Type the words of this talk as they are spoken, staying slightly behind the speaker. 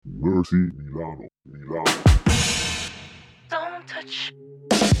Mercy, Milano. Don't touch.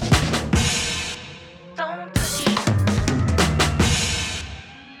 Don't touch.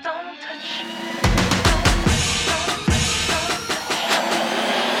 Don't touch.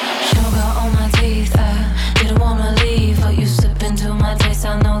 Sugar on my teeth, I didn't wanna leave, but you slip into my taste.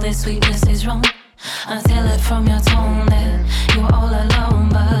 I know this sweetness is wrong. I tell it from your tone that you're all alone,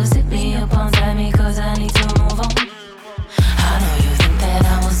 but sit me up on me, cause I need to move on. I know you think that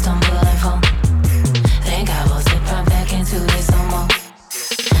I will stumble and fall. Think I will slip right back into this no more.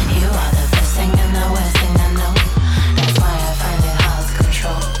 You are the best thing and the worst thing I know. That's why I find it hard to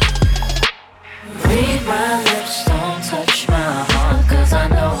control. Read my lips, don't touch my heart, cause I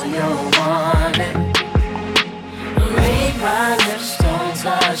know you want it. Read my lips, don't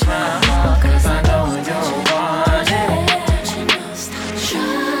touch my heart, cause I know you want it. Stop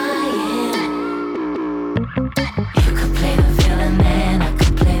trying. You could play the villain and I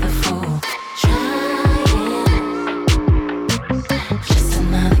could play the fool. Trying. Just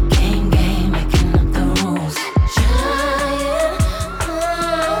another game, making up the rules. Trying.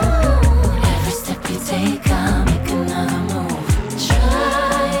 Every step you take, I'll make another move.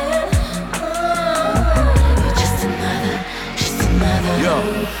 Trying. You're just another. Yo,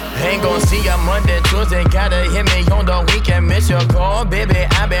 ain't gon' see ya Monday, Tuesday. Gotta hit me on the weekend. Miss your call, baby.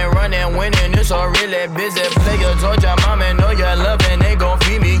 I been running, winning. It's all really busy. Player told your mama, know you're loving. Ain't gon'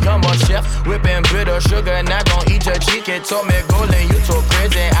 feed me. I'm a chef, whipping bitter sugar. Not gon' eat your cheek. Told me golden, you too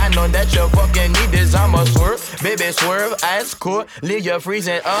crazy. I know that you fucking need this. I'm a swerve, baby, swerve. Ice cool, leave you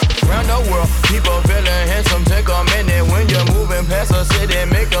freezing up. Round the world, people feeling handsome. Take a minute when you're moving past the city.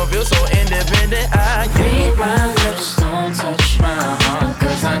 Make them feel so independent. I Read my lips, don't touch my heart,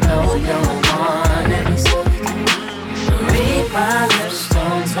 cause I know you want it. Read my lips,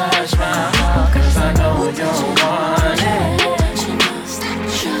 don't touch my heart, cause I know you want it. Stop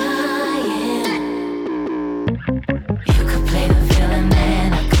trying. You could play the villain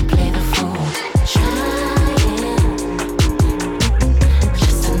and I could play the fool. Trying.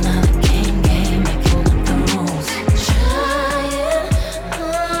 Just another game, making up the rules. Trying.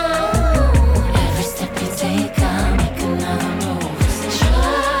 Every step you take, I'll make another move.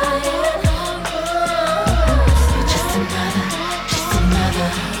 Trying. Just another. Just another.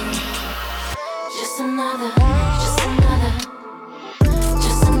 Just another. Just another.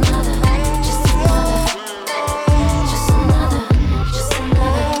 Just another. Just another.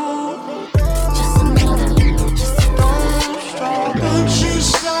 Just another. Just another. Don't you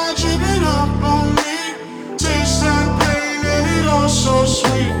start tripping up on me. Taste that pain and it all so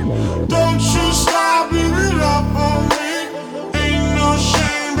sweet. Don't you stop living up on me. Ain't no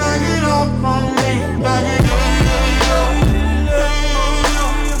shame, back it up on me. Back it up.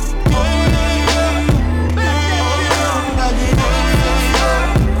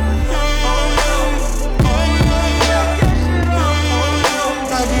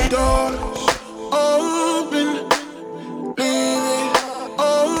 Doors open, leave it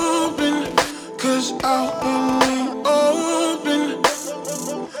open, 'cause out in the open,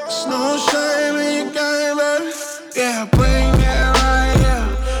 it's no shame in your game, baby. Yeah, bring it right here.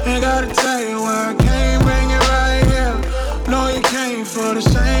 Ain't gotta tell you where I came, bring it right here. No, you came for the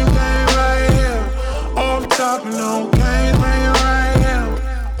same thing right here. Off top, no games, bring it right here.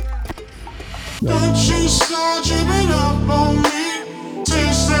 Don't you start tripping up on me.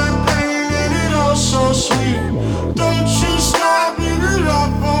 Taste that pain and it all so sweet. Don't you stop it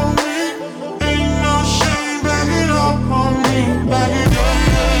up on me. Ain't no shame, back it up on me. Back it up.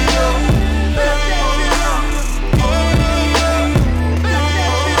 Back it up.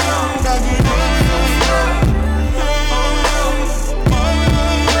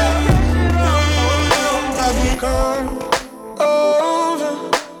 Back it come over.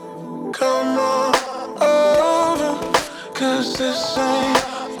 Come on over. 'Cause this ain't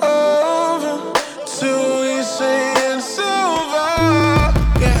over till we say it's over.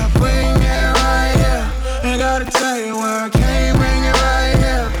 Yeah, bring it right here. Ain't gotta tell you where I came, bring it right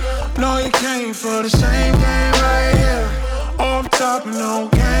here. No, you came for the same thing right here. Off top, no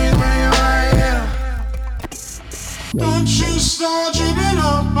games, bring it right here. Don't you start tripping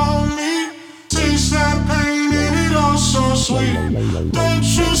up on me. Taste that pain and it all so sweet. Don't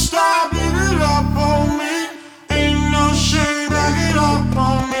you stop it up on me. Ain't no shame, back it up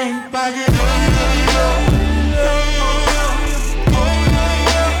on me. Back it up. Back it up.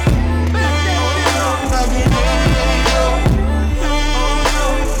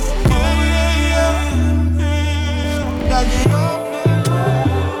 Back it up.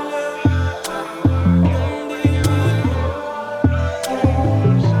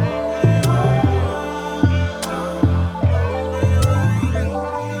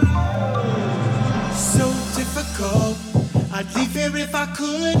 if I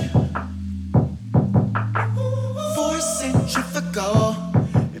could. Force centrifugal,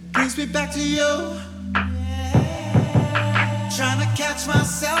 it brings me back to you. Trying to catch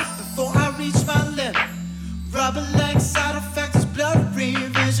myself before I reach my limit. Rubber legs, side effects, blurry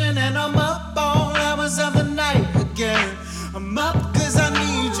vision, and I'm up all hours of the night again. I'm up 'cause I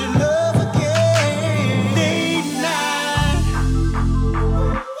need your love again. Late night,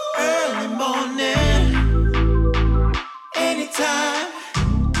 early morning, anytime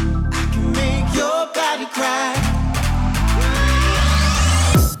I can make your body cry.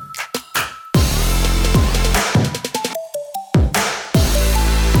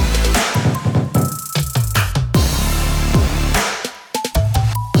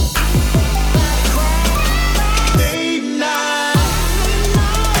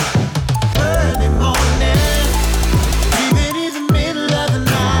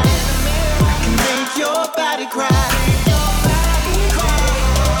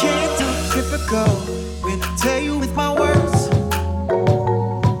 When I tell you with my words,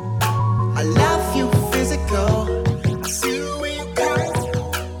 I love you physical. I see you when you curve.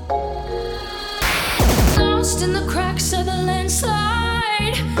 Lost in the cracks of the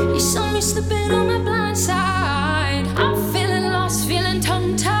landslide, you saw me slipping on my blind side. I'm feeling lost, feeling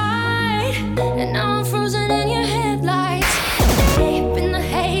tongue-tied, and now I'm frozen in your headlights. Deep in the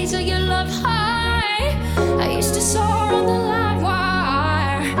haze of your love high, I used to soar on the live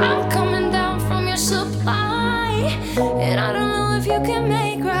wire. I'm coming down from your supply, and I don't know if you can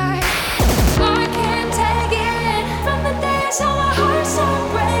make right. I can't take it from the days how my heart's so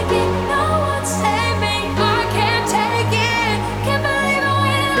breaking. No one save me. I can't take it. Can't believe it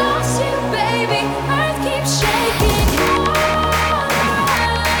when I lost you, baby. Earth keeps shaking. Oh,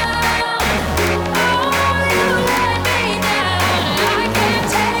 you let me down. I can't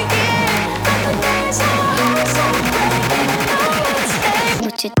take it from the days how my heart's so breaking. No one save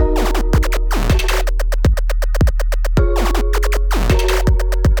me.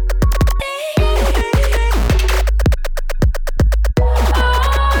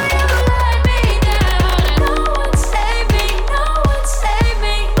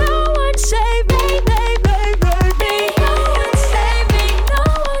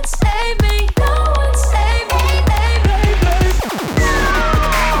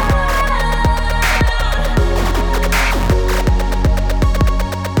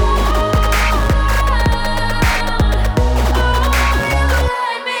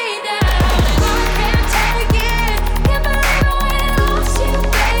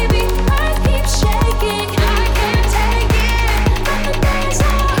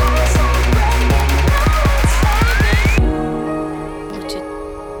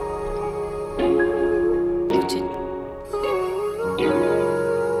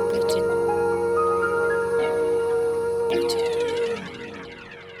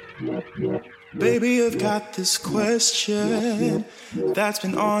 Baby, I've got this question that's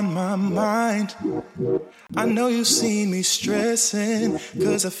been on my mind. I know you've seen me stressing,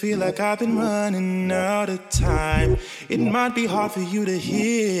 'cause I feel like I've been running out of time. It might be hard for you to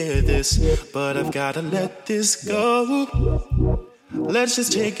hear this, but I've gotta let this go. Let's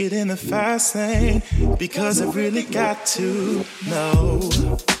just take it in the fast lane, because I really got to know.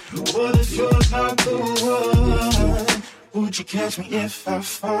 What if you're not the one? Would you catch me if I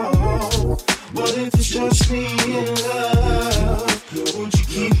fall? What if it's just me in love? Would you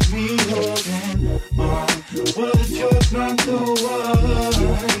keep me holding on? What if you're not the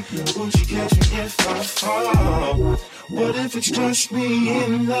one? Would you catch me if I fall? What if it's just me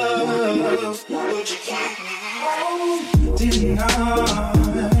in love? Would you keep me holding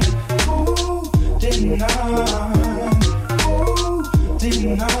on? Ooh, denied. Ooh,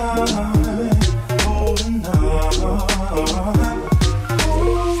 denied. Holding on.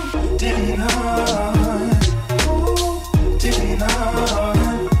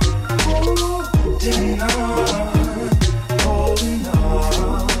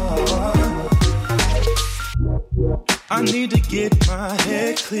 I need to get my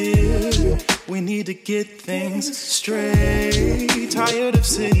head clear. We need to get things straight. Tired of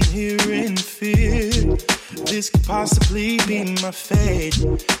sitting here in fear. This could possibly be my fate.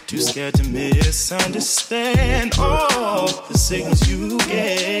 Too scared to misunderstand all the signals you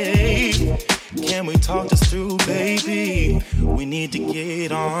gave. Can we talk this through, baby? We need to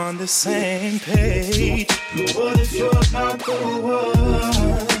get on the same page. What if you're not the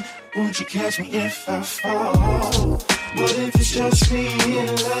one? Won't you catch me if I fall? What if it's just me in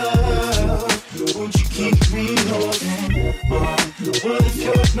love? Won't you keep me holding on? What if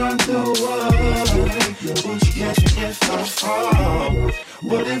you're not the one? Won't you catch me if I fall?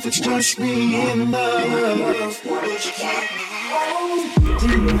 What if it's just me in love? Would you keep me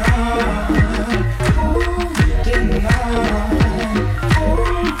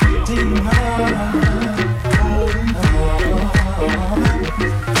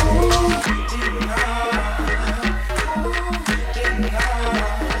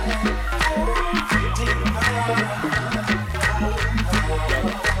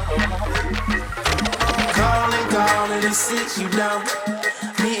Calling, sit you down.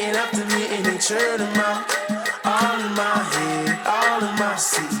 Meeting after meeting, they churn them out. All in my head, all in my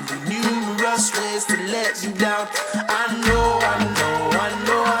city. Numerous ways to let you down. I know.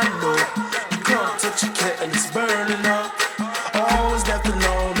 You can't touch your cat and it's burning up. Always left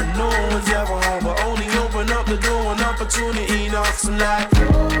alone and no one's ever home. But only open up the door and opportunity knocks some light.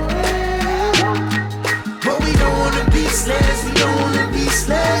 But we don't wanna be slaves, we don't wanna be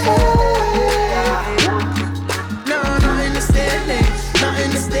slaves. No, not in this day and age, not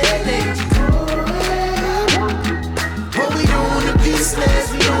in this day and age. But we don't wanna be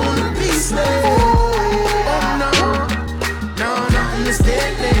slaves, we don't wanna be slaves. Oh no, not in this day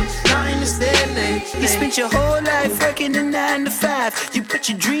and age, not in this day and age. You spent your whole life working a 9 to 5. You put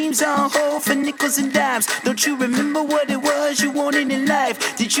your dreams on hold for nickels and dimes. Don't you remember what it was you wanted in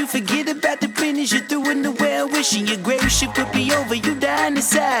life? Did you forget about the pennies you threw in the well? Wishing your grave ship could be over, you dying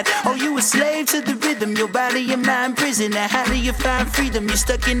inside. Oh, you a slave to the rhythm, your body and mind prison. Now how do you find freedom? You're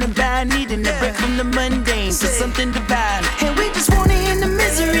stuck in the bind, needing a break from the mundane to something divine. And we just want to end the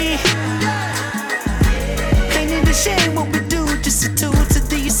misery. Ain't it a shame what we do just to tool to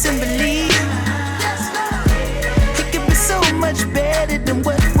the assembly? So much better than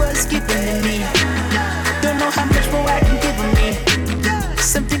what was given to me. Don't know how much more I can give of me.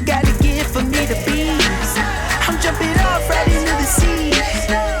 Something gotta give for me to be. I'm jumping off right into the sea.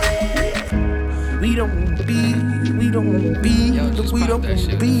 We don't be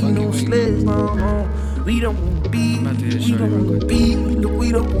no slaves. We don't be no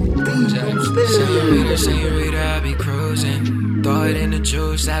slaves. Senorita, I be cruising. Throw it in the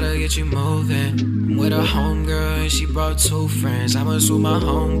juice, that'll get you moving. I'm with a homegirl and she brought 2 friends. I'ma sue my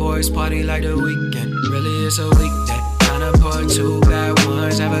homeboys, party like the weekend. Really, it's a weekday. Tryna pour 2 bad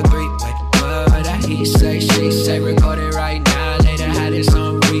ones, have a 3-way. But that he say, she say, record it right now. Later, had this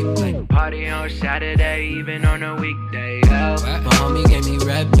on replay. Party on Saturday, even on a weekday. Oh, my homie gave me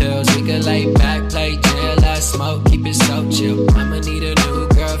red pills. We could lay back, play jail, let smoke, keep it so chill. I'ma need a new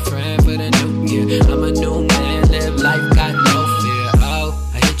girlfriend for the new year. I'm a new man, live life, got no fear. Oh,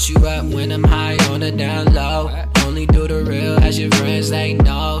 I hit you up when I'm high on the down low. Only do the real as your friends, they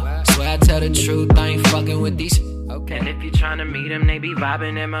know. Swear I tell the truth, I ain't fucking with these. And if you tryna meet them, they be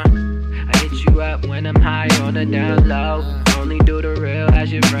vibing in my. I hit you up when I'm high on the down low. Only do the real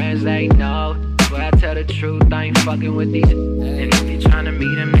as your friends, they know. Swear I tell the truth, I ain't fucking with these. And if you tryna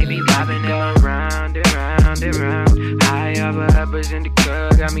meet them, they be vibing in my. Round and round and round. High over uppers in the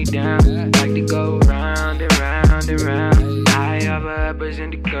club, got me down. Like to go round and round and round. High over uppers in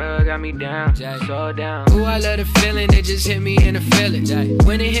the club, got me down. So down. Ooh, I love the feeling, it just hit me in the feeling.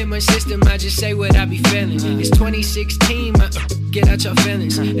 When it hit my system, I just say what I be feeling. It's 2016, get out your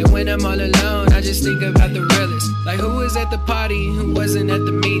feelings. And when I'm all alone, I just think about the realest. Like who was at the party, who wasn't at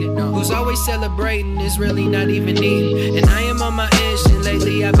the meeting. Who's always celebrating, is really not even needing. And I am on my edge, and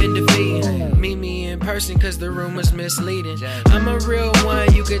lately I've been defeating. Meet me in person, cause the room was misleading. I'm a real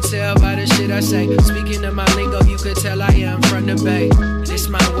one, you could tell by the shit I say. Speaking of my lingo, you could tell I am from the Bay. This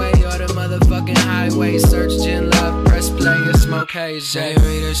my way or the motherfucking highway. Search Gen Love, press play and smoke haze.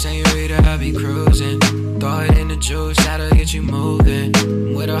 Senorita, I be cruising. Throw it in the juice, that'll get you moving.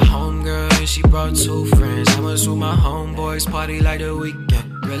 I'm with a homegirl and she brought 2 friends. I'ma sue my homeboys, party like the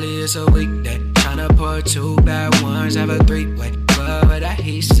weekend. Really, it's a weekday. Tryna pour 2 bad ones, have a 3-way. But that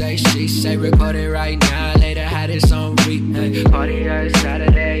he say, she say, record it right now. Later, had this on replay. Party on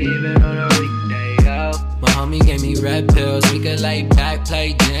Saturday, even on a weekday. Oh, my homie gave me red pills. We could lay back,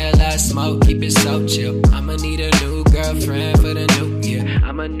 play jail, let smoke, keep it so chill. I'ma need a new girlfriend for the new year.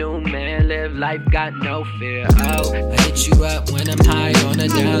 I'm a new man, live life, got no fear. Oh, I hit you up when I'm high on the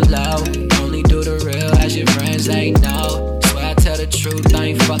down low. Only do the real as your friends, they know. Swear I tell the truth, I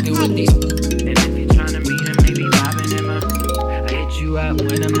ain't fucking with these. And if you tryna meet them, they be vibing in my. You up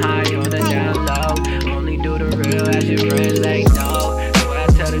when I'm high on the down low. Only do the real as your friends, they know. So I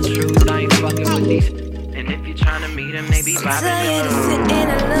tell the truth, I ain't fucking with these. And if you tryna meet them, they be vibing. Tired of sitting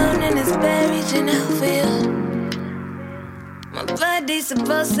alone in this buried in outfield. My body's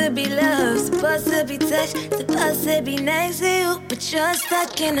supposed to be loved, supposed to be touched, supposed to be next to you. But you're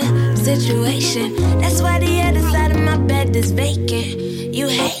stuck in a situation. That's why the other side of my bed is vacant. You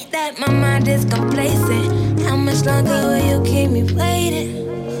hate that my mind is complacent. How much longer will you keep me waiting?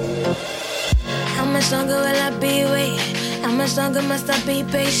 How much longer will I be waiting? How How much longer must I be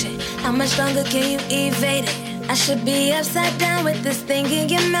patient? How much longer can you evade it? I should be upside down with this thing in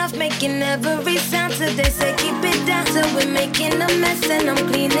your mouth, making every sound. So they say keep it down, so we're making a mess, and I'm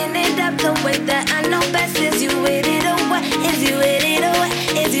cleaning it up the way that I know best. Is you with it or what? Is you with it or what?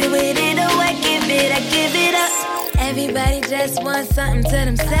 Is you with it or what? Give it, I give it up. Everybody just wants something to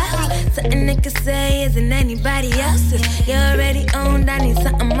themselves, something they could say isn't anybody else's. You already owned, I need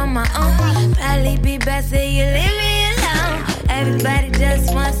something on my own. Probably be best if you leave me alone. Everybody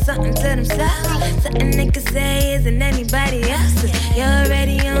just wants something to themselves, something they could say isn't anybody else's. You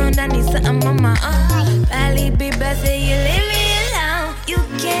already owned, I need something on my own. Probably be best if you leave me alone. You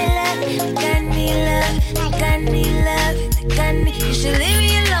can't love me, I need love, I need love, I need. You should leave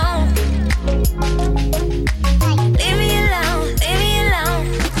me alone. Leave me alone, leave me alone.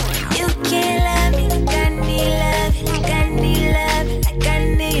 You can't love me, I need love, I need love, I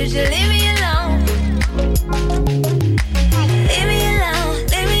need. You should leave me alone. Leave me alone,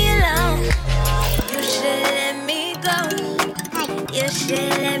 leave me alone. You should let me go. You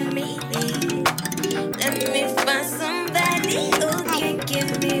should let me be. Let me find somebody who can give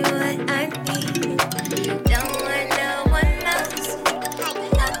me what I need. Don't want no one else.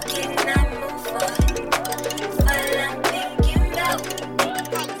 How can I move on? All I'm thinking about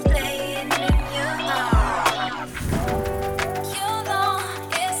is playing in your arms. You know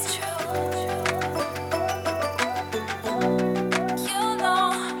it's true. You know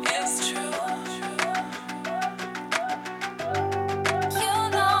it's true. You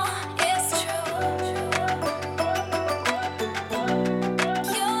know it's true.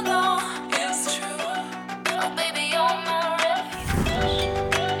 You know it's true. Oh baby, you're my refuge.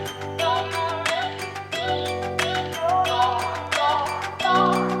 You're my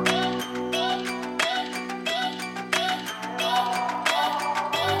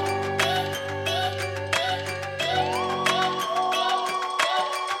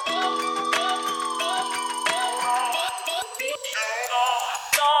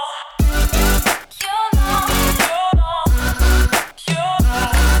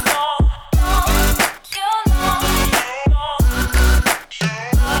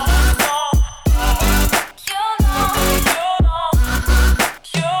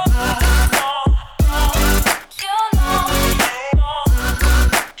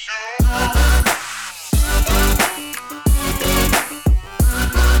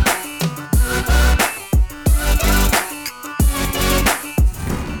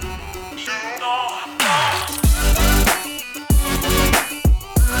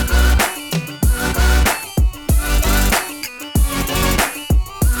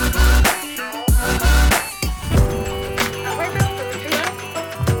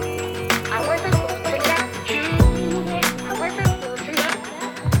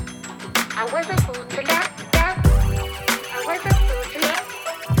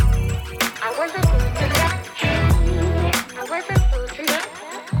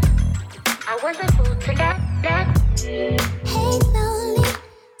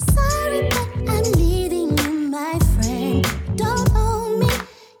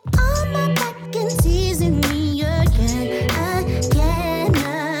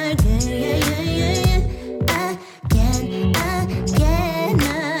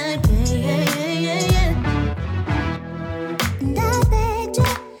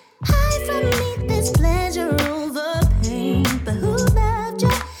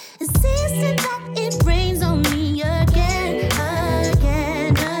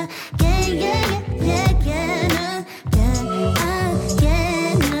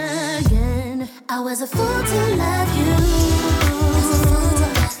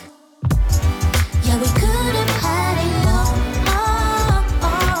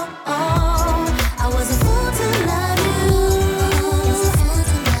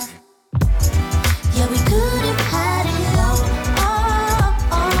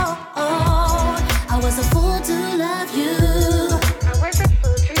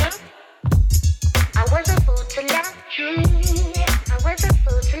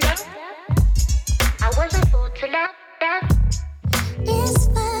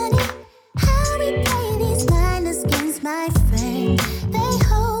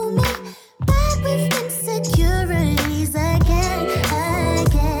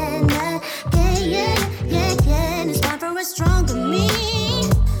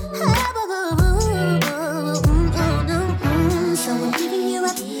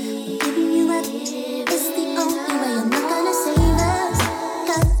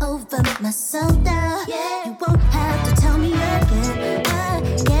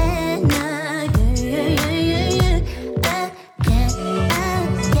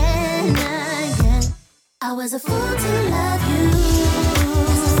I was a fool to love you.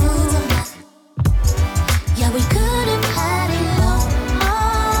 Yeah, we could have had it all.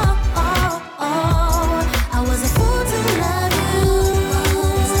 I was a fool to love you.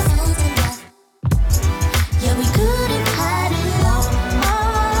 Yeah, we could have had it all.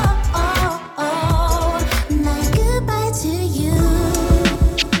 Now goodbye to you.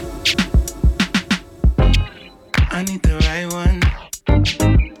 I need the right one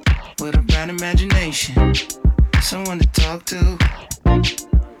with a bright imagination, someone to talk to,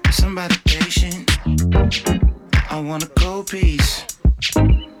 somebody patient. I want a cold piece,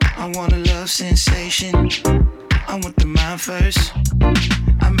 I want a love sensation. I want the mind first,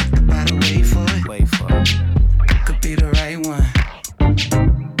 I make the body wait for it. Could be the right one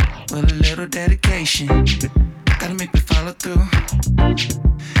with a little dedication. Gotta make me follow through,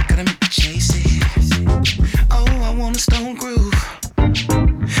 gotta make me chase it. Oh, I want a stone groove,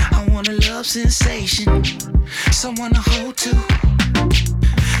 I want a love sensation, someone to hold to,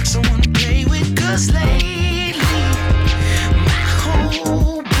 someone to play with. Cause lately my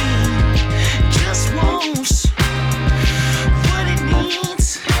whole being just wants what it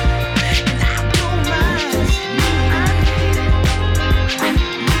needs, and I don't mind. I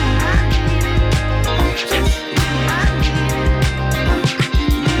need it, I need it,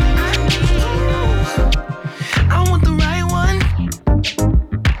 I want the right one.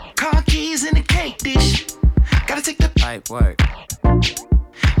 Car keys in a cake dish. Gotta take the pipe work.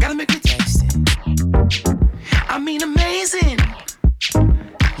 Gotta make me taste it. I mean amazing.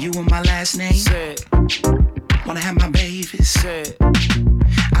 You want my last name? Shit. Wanna have my babies? Shit.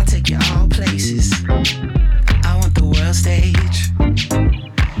 I'll take you all places. I want the world stage,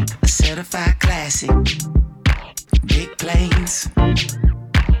 a certified classic. Big planes,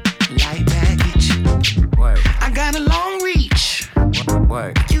 light baggage. Work. I got a long reach.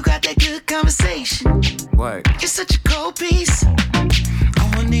 Work. You got that good conversation. Work. You're such a cold piece. I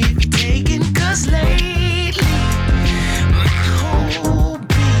wanna if you're taken. Cause lately my whole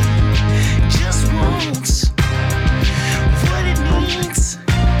being just wants what it needs,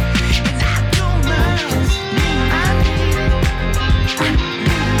 and I don't mind. I need it, I need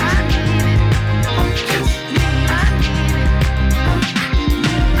it, I need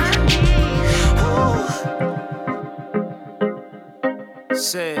it.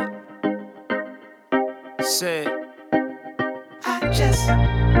 Say it. I just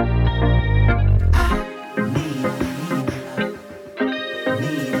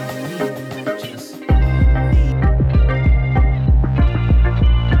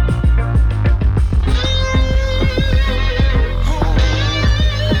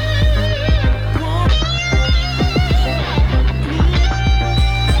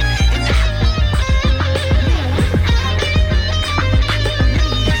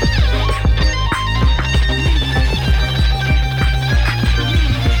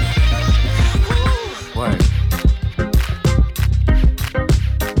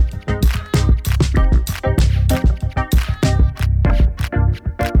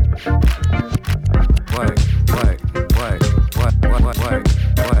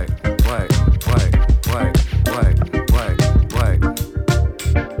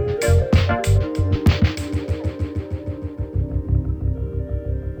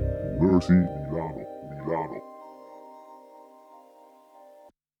Mercy Milano.